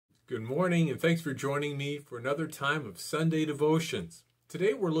Good morning, and thanks for joining me for another time of Sunday devotions.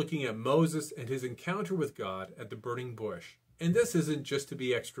 Today we're looking at Moses and his encounter with God at the burning bush. And this isn't just to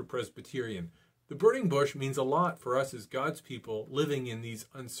be extra Presbyterian. The burning bush means a lot for us as God's people living in these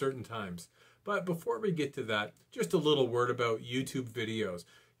uncertain times. But before we get to that, just a little word about YouTube videos.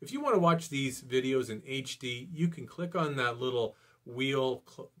 If you want to watch these videos in HD, you can click on that little wheel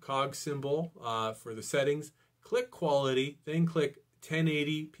cog symbol for the settings, click quality, then click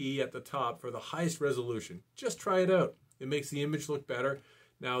 1080p at the top for the highest resolution. Just try it out. It makes the image look better.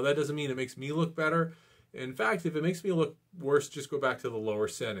 Now, that doesn't mean it makes me look better. In fact, if it makes me look worse, just go back to the lower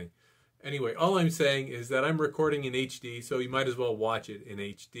setting. Anyway, all I'm saying is that I'm recording in HD, so you might as well watch it in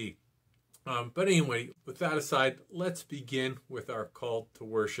HD. But anyway, with that aside, let's begin with our call to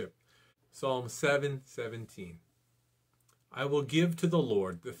worship. Psalm 7:17. I will give to the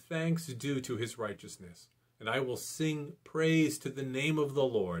Lord the thanks due to his righteousness, and I will sing praise to the name of the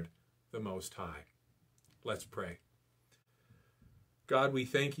Lord, the Most High. Let's pray. God, we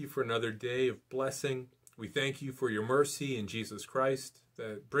thank you for another day of blessing. We thank you for your mercy in Jesus Christ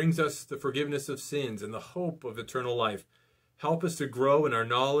that brings us the forgiveness of sins and the hope of eternal life. Help us to grow in our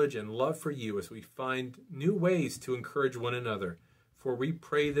knowledge and love for you as we find new ways to encourage one another. For we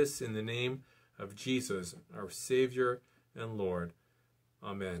pray this in the name of Jesus, our Savior and Lord.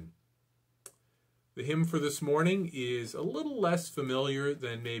 Amen. The hymn for this morning is a little less familiar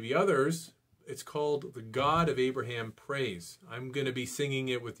than maybe others. It's called The God of Abraham Praise. I'm going to be singing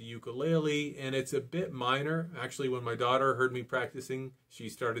it with the ukulele, and it's a bit minor. Actually, when my daughter heard me practicing, she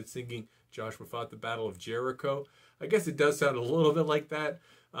started singing Joshua Fought the Battle of Jericho. I guess it does sound a little bit like that,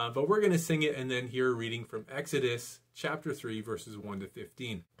 but we're going to sing it and then hear a reading from Exodus chapter 3, verses 1 to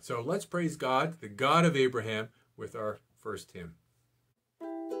 15. So let's praise God, the God of Abraham, with our first hymn.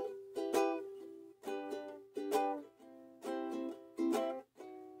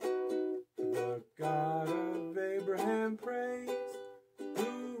 The God of Abraham praise,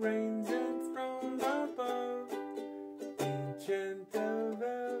 who reigns enthroned above, ancient of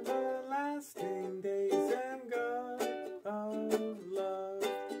everlasting days and God of love.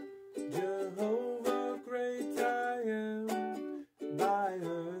 Jehovah great I am, by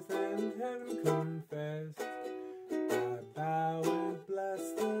earth and heaven confessed. I bow and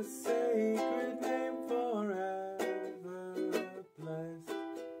bless the sacred name forever blessed.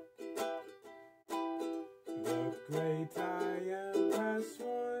 The great I am has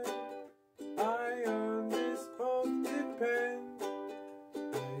sworn, I on this oath depend.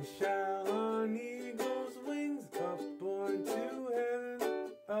 I shall on eagle's wings upborne to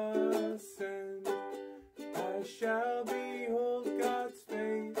heaven ascend. I shall behold God's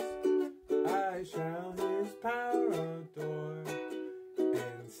face, I shall his power adore,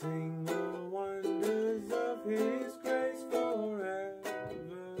 and sing the wonders of his grace forevermore.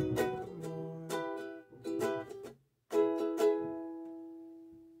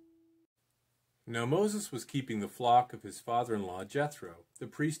 Now Moses was keeping the flock of his father-in-law Jethro, the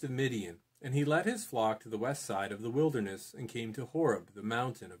priest of Midian, and he led his flock to the west side of the wilderness and came to Horeb, the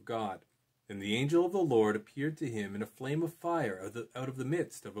mountain of God. And the angel of the Lord appeared to him in a flame of fire out of the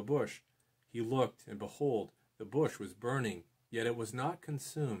midst of a bush. He looked, and behold, the bush was burning, yet it was not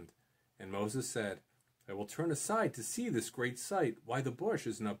consumed. And Moses said, I will turn aside to see this great sight, why the bush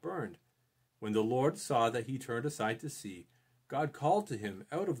is not burned. When the Lord saw that he turned aside to see, God called to him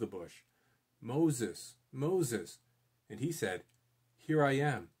out of the bush, Moses, Moses. And he said, Here I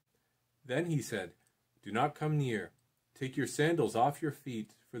am. Then he said, Do not come near. Take your sandals off your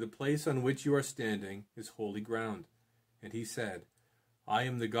feet, for the place on which you are standing is holy ground. And he said, I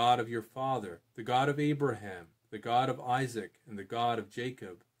am the God of your father, the God of Abraham, the God of Isaac, and the God of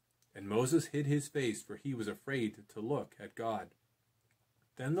Jacob. And Moses hid his face, for he was afraid to look at God.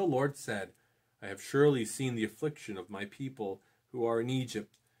 Then the Lord said, I have surely seen the affliction of my people who are in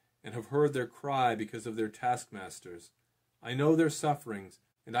Egypt, and have heard their cry because of their taskmasters. I know their sufferings,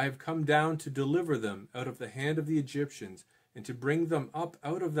 and I have come down to deliver them out of the hand of the Egyptians, and to bring them up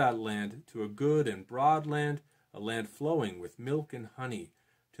out of that land to a good and broad land, a land flowing with milk and honey,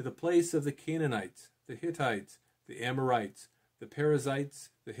 to the place of the Canaanites, the Hittites, the Amorites, the Perizzites,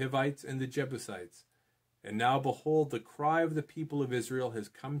 the Hivites, and the Jebusites. And now behold, the cry of the people of Israel has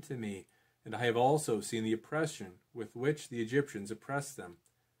come to me, and I have also seen the oppression with which the Egyptians oppress them.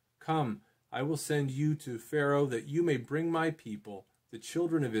 Come, I will send you to Pharaoh, that you may bring my people, the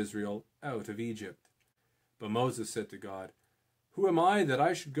children of Israel, out of Egypt. But Moses said to God, Who am I that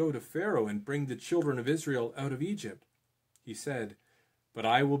I should go to Pharaoh and bring the children of Israel out of Egypt? He said, But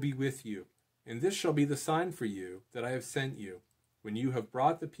I will be with you, and this shall be the sign for you that I have sent you. When you have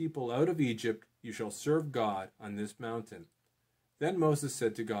brought the people out of Egypt, you shall serve God on this mountain. Then Moses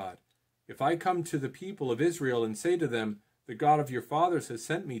said to God, "If I come to the people of Israel and say to them, 'The God of your fathers has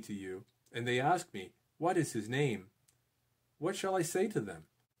sent me to you,' and they ask me, 'What is his name?' what shall I say to them?"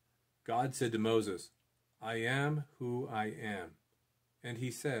 God said to Moses, "I am who I am." And he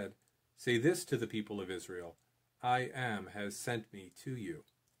said, "Say this to the people of Israel, 'I am has sent me to you.'"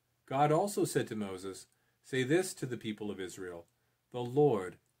 God also said to Moses, "Say this to the people of Israel, 'The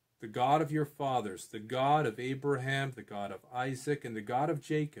Lord, the God of your fathers, the God of Abraham, the God of Isaac, and the God of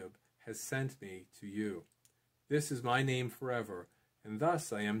Jacob, has sent me to you. This is my name forever, and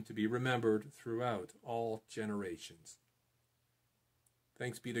thus I am to be remembered throughout all generations."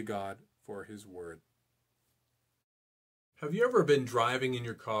 Thanks be to God for his word. Have you ever been driving in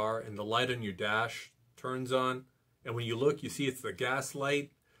your car and the light on your dash turns on, and when you look, you see it's the gas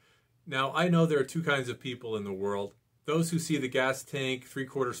light? Now, I know there are two kinds of people in the world. Those who see the gas tank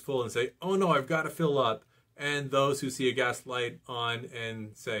 3/4 full and say, "Oh no, I've got to fill up," and those who see a gas light on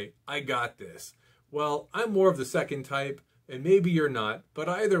and say, "I got this." Well, I'm more of the second type, and maybe you're not, but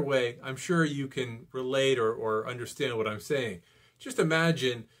either way, I'm sure you can relate or understand what I'm saying. Just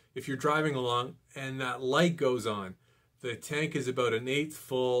imagine if you're driving along and that light goes on. The tank is about 1/8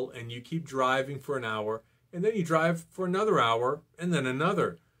 full, and you keep driving for an hour, and then you drive for another hour, and then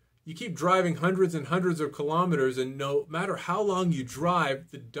another. You keep driving hundreds and hundreds of kilometers, and no matter how long you drive,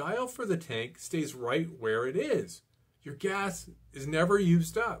 the dial for the tank stays right where it is. Your gas is never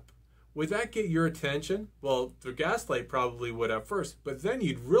used up. Would that get your attention? Well, the gas light probably would at first, but then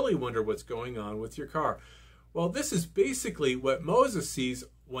you'd really wonder what's going on with your car. Well, this is basically what Moses sees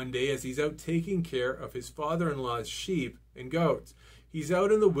one day as he's out taking care of his father-in-law's sheep and goats. He's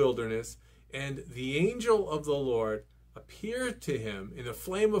out in the wilderness, and the angel of the Lord appeared to him in a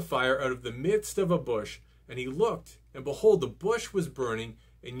flame of fire out of the midst of a bush, and he looked, and behold, the bush was burning,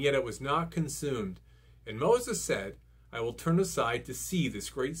 and yet it was not consumed. And Moses said, "I will turn aside to see this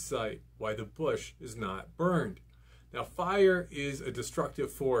great sight, why the bush is not burned." Now, fire is a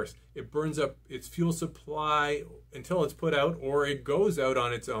destructive force. It burns up its fuel supply until it's put out, or it goes out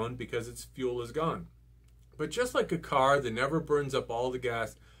on its own because its fuel is gone. But just like a car that never burns up all the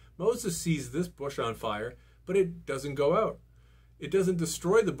gas, Moses sees this bush on fire, but it doesn't go out. It doesn't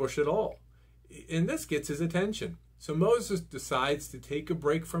destroy the bush at all. And this gets his attention. So Moses decides to take a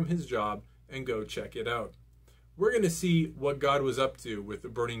break from his job and go check it out. We're going to see what God was up to with the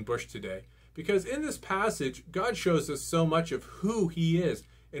burning bush today, because in this passage, God shows us so much of who he is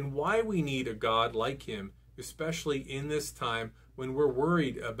and why we need a God like him, especially in this time when we're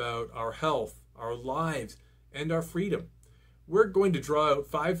worried about our health, our lives, and our freedom. We're going to draw out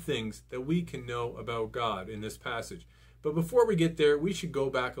 5 things that we can know about God in this passage. But before we get there, we should go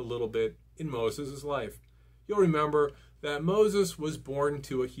back a little bit in Moses' life. You'll remember that Moses was born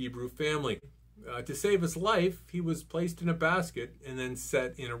to a Hebrew family. To save his life, he was placed in a basket and then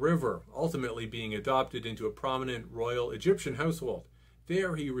set in a river, ultimately being adopted into a prominent royal Egyptian household.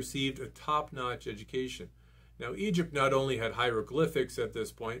 There he received a top-notch education. Now, Egypt not only had hieroglyphics at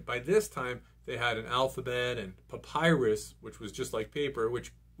this point, by this time they had an alphabet and papyrus, which was just like paper,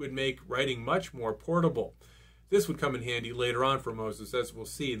 which would make writing much more portable. This would come in handy later on for Moses, as we'll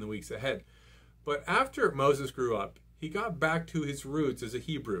see in the weeks ahead. But after Moses grew up, he got back to his roots as a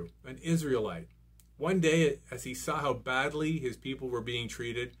Hebrew, an Israelite. One day, as he saw how badly his people were being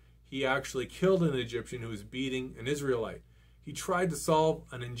treated, he actually killed an Egyptian who was beating an Israelite. He tried to solve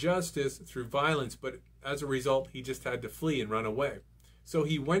an injustice through violence, but as a result, he just had to flee and run away. So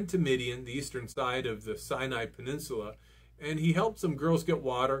he went to Midian, the eastern side of the Sinai Peninsula, and he helped some girls get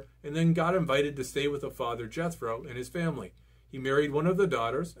water, and then got invited to stay with a father, Jethro, and his family. He married one of the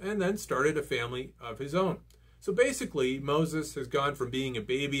daughters, and then started a family of his own. So basically, Moses has gone from being a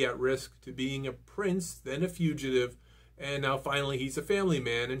baby at risk to being a prince, then a fugitive, and now finally he's a family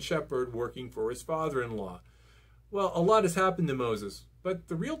man and shepherd working for his father-in-law. Well, a lot has happened to Moses, but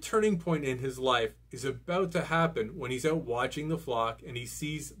the real turning point in his life is about to happen when he's out watching the flock and he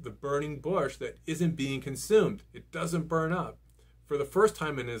sees the burning bush that isn't being consumed. It doesn't burn up. For the first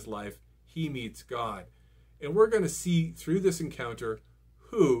time in his life, he meets God. And we're going to see through this encounter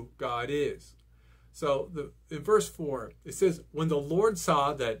who God is. So in verse 4, it says, "When the Lord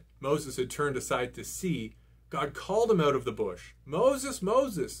saw that Moses had turned aside to see, God called him out of the bush, 'Moses,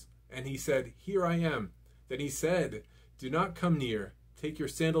 Moses!' And he said, 'Here I am.' Then he said, 'Do not come near. Take your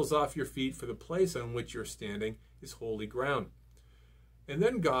sandals off your feet, for the place on which you're standing is holy ground.'" And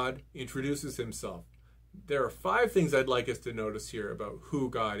then God introduces himself. There are 5 things I'd like us to notice here about who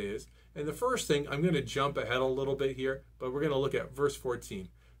God is. And the first thing, I'm going to jump ahead a little bit here, but we're going to look at verse 14.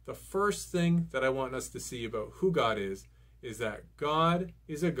 The first thing that I want us to see about who God is that God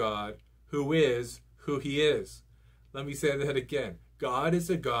is a God who is who he is. Let me say that again. God is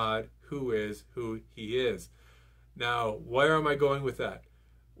a God who is who he is. Now, where am I going with that?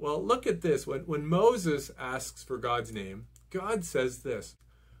 Well, look at this. When Moses asks for God's name, God says this,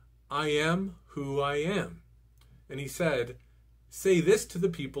 I am who I am. And he said, say this to the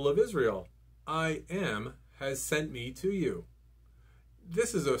people of Israel, I am has sent me to you.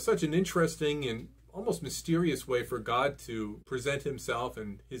 This is such an interesting and almost mysterious way for God to present himself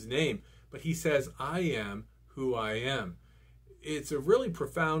and his name. But he says, I am who I am. It's a really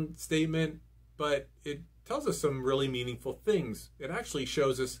profound statement, but it tells us some really meaningful things. It actually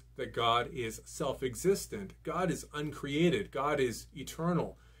shows us that God is self-existent. God is uncreated. God is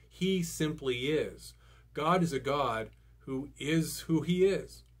eternal. He simply is. God is a God who is who he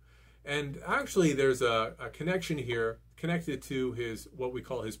is. And actually there's a connection here connected to his, what we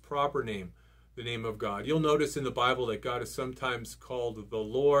call his proper name, the name of God. You'll notice in the Bible that God is sometimes called the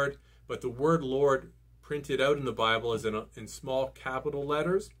Lord, but the word Lord printed out in the Bible is in small capital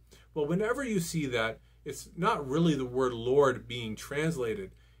letters. Well, whenever you see that, it's not really the word Lord being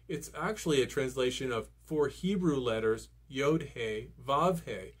translated. It's actually a translation of 4 Hebrew letters, Yod-He,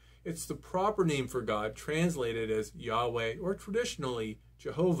 Vav-He. It's the proper name for God, translated as Yahweh or traditionally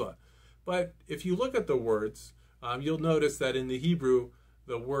Jehovah. But if you look at the words, you'll notice that in the Hebrew,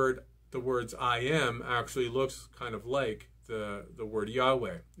 the words I am actually looks kind of like the word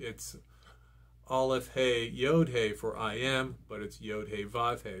Yahweh. It's Aleph He Yod He for I am, but it's Yod He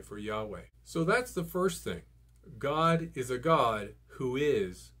Vav He for Yahweh. So that's the first thing. God is a God who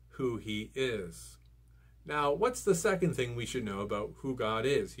is who he is. Now, what's the second thing we should know about who God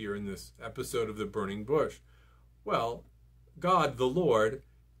is here in this episode of the Burning Bush? Well, God, the Lord,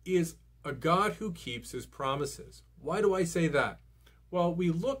 is a God who keeps his promises. Why do I say that? Well, we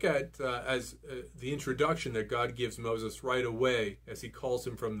look at the introduction that God gives Moses right away as he calls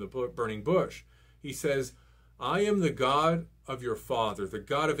him from the burning bush. He says, I am the God of your father, the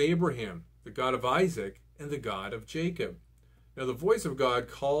God of Abraham, the God of Isaac, and the God of Jacob. Now, the voice of God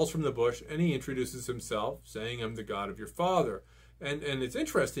calls from the bush, and he introduces himself, saying, I'm the God of your father. And it's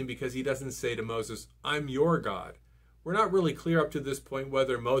interesting because he doesn't say to Moses, I'm your God. We're not really clear up to this point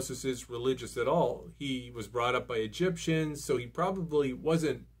whether Moses is religious at all. He was brought up by Egyptians, so he probably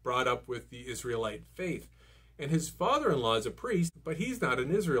wasn't brought up with the Israelite faith. And his father-in-law is a priest, but he's not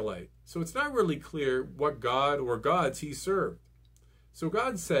an Israelite. So it's not really clear what God or gods he served. So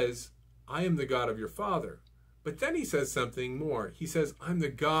God says, I am the God of your father. But then he says something more. He says, I'm the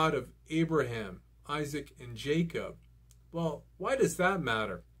God of Abraham, Isaac, and Jacob. Well, why does that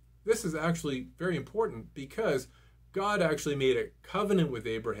matter? This is actually very important because God actually made a covenant with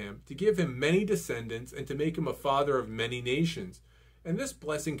Abraham to give him many descendants and to make him a father of many nations. And this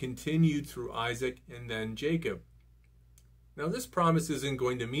blessing continued through Isaac and then Jacob. Now, this promise isn't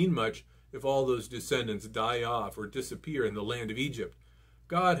going to mean much if all those descendants die off or disappear in the land of Egypt.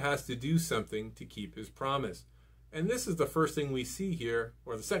 God has to do something to keep his promise. And this is the first thing we see here,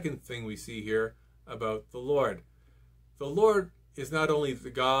 or the second thing we see here about the Lord. The Lord is not only the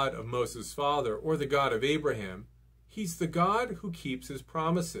God of Moses' father or the God of Abraham, he's the God who keeps his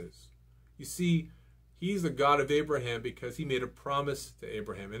promises. You see, he's the God of Abraham because he made a promise to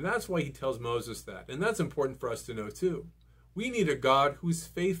Abraham. And that's why he tells Moses that. And that's important for us to know too. We need a God who's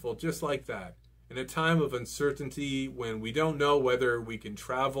faithful just like that. In a time of uncertainty, when we don't know whether we can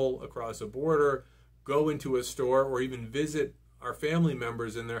travel across a border, go into a store, or even visit our family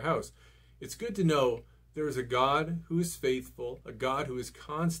members in their house, it's good to know there is a God who is faithful, a God who is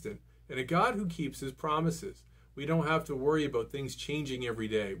constant, and a God who keeps his promises. We don't have to worry about things changing every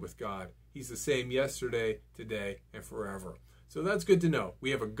day with God. He's the same yesterday, today, and forever. So that's good to know.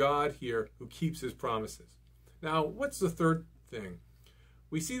 We have a God here who keeps his promises. Now, what's the third thing?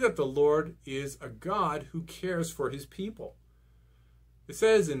 We see that the Lord is a God who cares for his people. It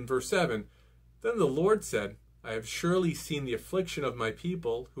says in verse 7, Then the Lord said, I have surely seen the affliction of my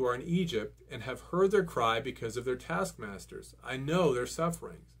people who are in Egypt, and have heard their cry because of their taskmasters. I know their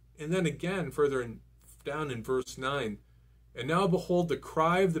sufferings. And then again, down in verse 9, And now behold, the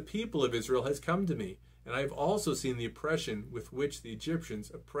cry of the people of Israel has come to me, and I have also seen the oppression with which the Egyptians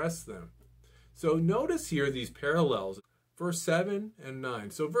oppress them. So notice here these parallels. Verse 7 and 9.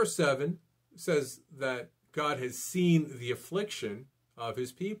 So verse 7 says that God has seen the affliction of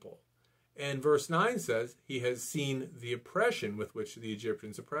his people. And verse 9 says he has seen the oppression with which the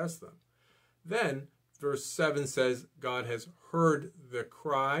Egyptians oppress them. Then verse 7 says God has heard the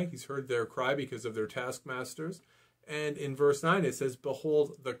cry. He's heard their cry because of their taskmasters. And in verse 9 it says,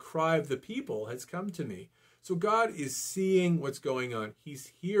 Behold, the cry of the people has come to me. So God is seeing what's going on.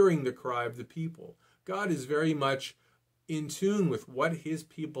 He's hearing the cry of the people. God is very much in tune with what his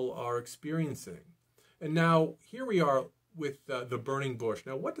people are experiencing. And now here we are with the burning bush.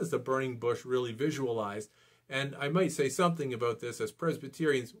 Now, what does the burning bush really visualize? And I might say something about this as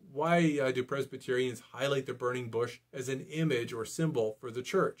Presbyterians. Why do Presbyterians highlight the burning bush as an image or symbol for the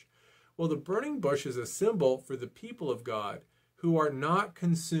church? Well, the burning bush is a symbol for the people of God who are not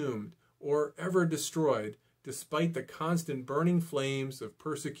consumed or ever destroyed despite the constant burning flames of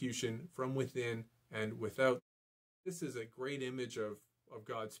persecution from within and without. This is a great image of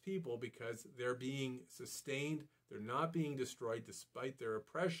God's people because they're being sustained. They're not being destroyed despite their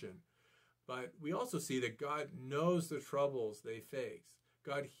oppression. But we also see that God knows the troubles they face.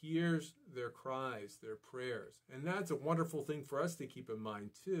 God hears their cries, their prayers. And that's a wonderful thing for us to keep in mind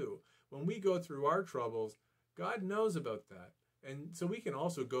too. When we go through our troubles, God knows about that. And so we can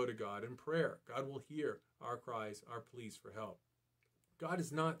also go to God in prayer. God will hear our cries, our pleas for help. God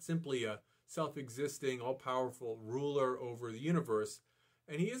is not simply a self-existing, all-powerful ruler over the universe.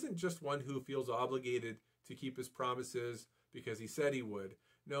 And he isn't just one who feels obligated to keep his promises because he said he would.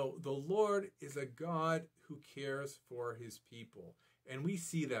 No, the Lord is a God who cares for his people. And we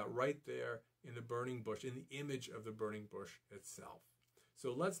see that right there in the burning bush, in the image of the burning bush itself.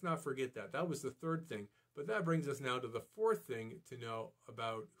 So let's not forget that. That was the third thing. But that brings us now to the fourth thing to know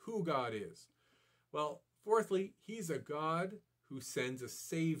about who God is. Well, fourthly, he's a God who sends a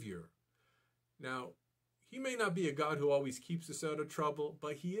Savior. Now, he may not be a God who always keeps us out of trouble,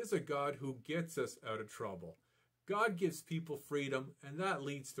 but he is a God who gets us out of trouble. God gives people freedom, and that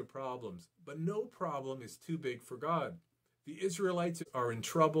leads to problems. But no problem is too big for God. The Israelites are in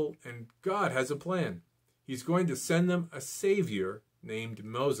trouble, and God has a plan. He's going to send them a Savior named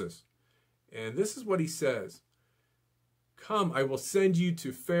Moses. And this is what he says. Come, I will send you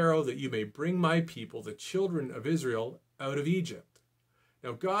to Pharaoh that you may bring my people, the children of Israel, out of Egypt.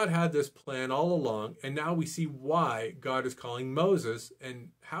 Now, God had this plan all along, and now we see why God is calling Moses and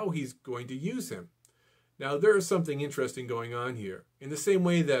how he's going to use him. Now, there is something interesting going on here. In the same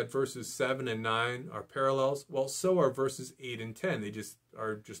way that verses 7 and 9 are parallels, well, so are verses 8 and 10. They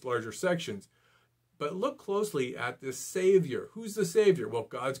are just larger sections. But look closely at this Savior. Who's the Savior? Well,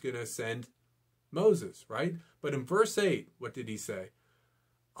 God's going to send Moses, right? But in verse 8, what did he say?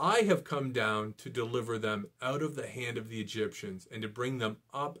 I have come down to deliver them out of the hand of the Egyptians and to bring them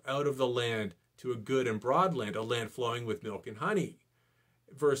up out of the land to a good and broad land, a land flowing with milk and honey.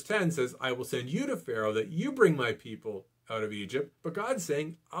 Verse 10 says, I will send you to Pharaoh that you bring my people out of Egypt. But God's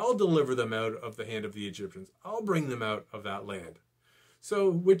saying, I'll deliver them out of the hand of the Egyptians. I'll bring them out of that land. So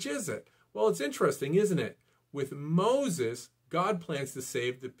which is it? Well, it's interesting, isn't it? With Moses, God plans to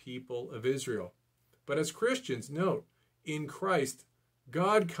save the people of Israel. But as Christians, note, in Christ,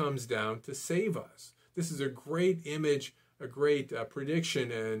 God comes down to save us. This is a great image, a great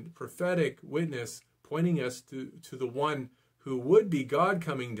prediction and prophetic witness pointing us to the one who would be God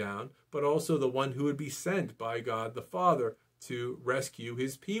coming down, but also the one who would be sent by God the Father to rescue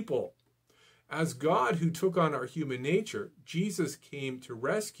his people. As God who took on our human nature, Jesus came to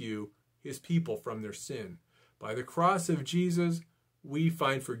rescue his people from their sin. By the cross of Jesus, we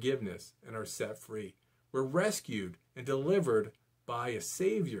find forgiveness and are set free. We're rescued and delivered by a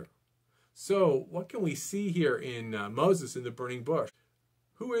Savior. So what can we see here in Moses in the burning bush?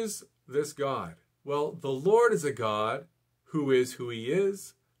 Who is this God? Well, the Lord is a God who is who he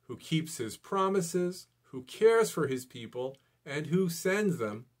is, who keeps his promises, who cares for his people, and who sends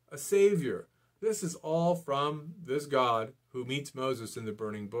them a Savior. This is all from this God who meets Moses in the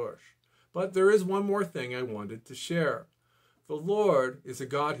burning bush. But there is one more thing I wanted to share. The Lord is a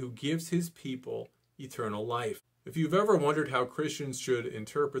God who gives his people eternal life. If you've ever wondered how Christians should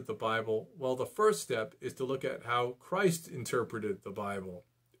interpret the Bible, well, the first step is to look at how Christ interpreted the Bible.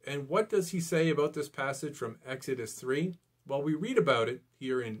 And what does he say about this passage from Exodus 3? Well, we read about it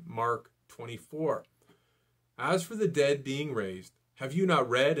here in Mark 24. As for the dead being raised, have you not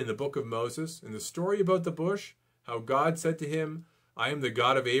read in the book of Moses, in the story about the bush, how God said to him, I am the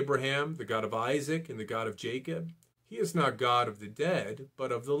God of Abraham, the God of Isaac, and the God of Jacob? He is not God of the dead,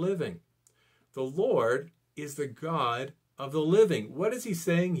 but of the living. The Lord is the God of the living. What is he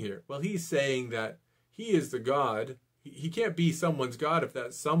saying here? Well, he's saying that he is the God. He can't be someone's God if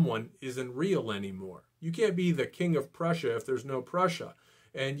that someone isn't real anymore. You can't be the king of Prussia if there's no Prussia.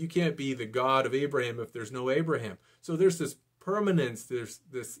 And you can't be the God of Abraham if there's no Abraham. So there's this permanence, there's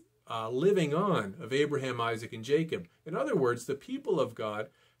this living on of Abraham, Isaac, and Jacob. In other words, the people of God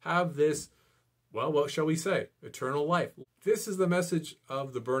have this, well, what shall we say? Eternal life. This is the message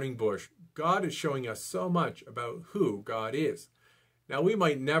of the burning bush. God is showing us so much about who God is. Now, we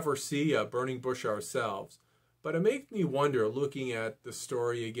might never see a burning bush ourselves, but it makes me wonder, looking at the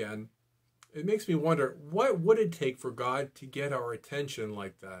story again, it makes me wonder, what would it take for God to get our attention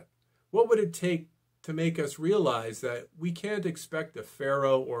like that? What would it take to make us realize that we can't expect a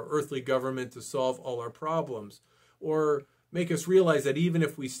pharaoh or earthly government to solve all our problems, or make us realize that even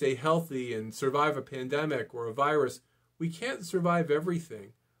if we stay healthy and survive a pandemic or a virus, we can't survive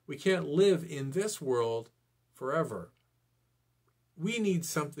everything. We can't live in this world forever. We need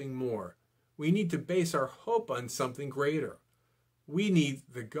something more. We need to base our hope on something greater. We need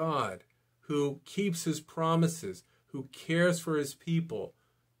the God who keeps his promises, who cares for his people,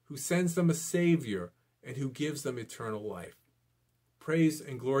 who sends them a Savior, and who gives them eternal life. Praise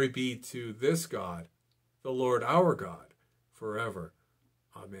and glory be to this God, the Lord our God, forever.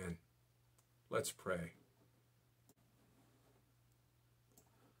 Amen. Let's pray.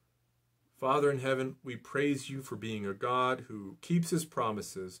 Father in heaven, we praise you for being a God who keeps his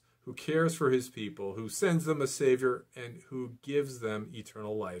promises, who cares for his people, who sends them a Savior, and who gives them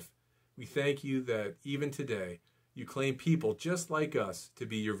eternal life. We thank you that even today, you claim people just like us to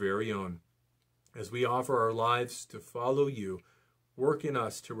be your very own. As we offer our lives to follow you, work in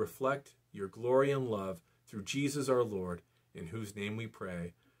us to reflect your glory and love through Jesus our Lord, in whose name we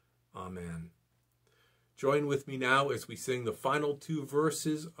pray. Amen. Join with me now as we sing the final two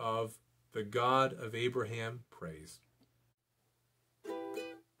verses of The God of Abraham Praise.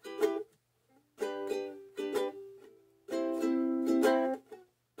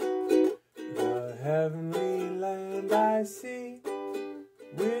 The heavenly land I see,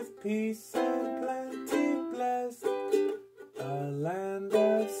 with peace and plenty blessed, a land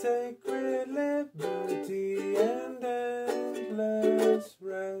of sacred liberty and endless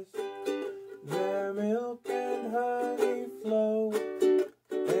rest. There milk and honey flow,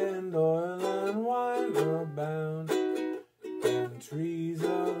 and oil and wine abound, and trees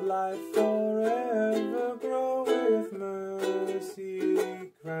of life forever grow with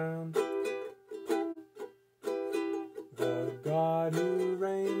mercy crowned. The God who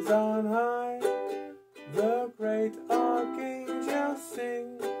reigns on high, the great archangels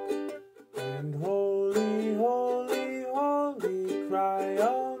sing, and holy, holy, holy cry,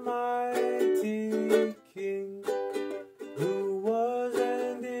 Almighty King, who was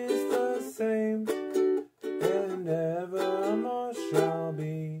and is the same, and evermore shall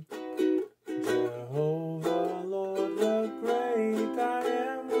be. Jehovah, Lord, the great I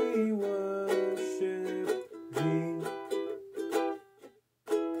am, we worship thee.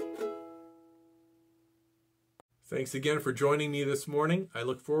 Thanks again for joining me this morning. I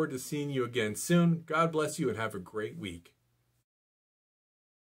look forward to seeing you again soon. God bless you and have a great week.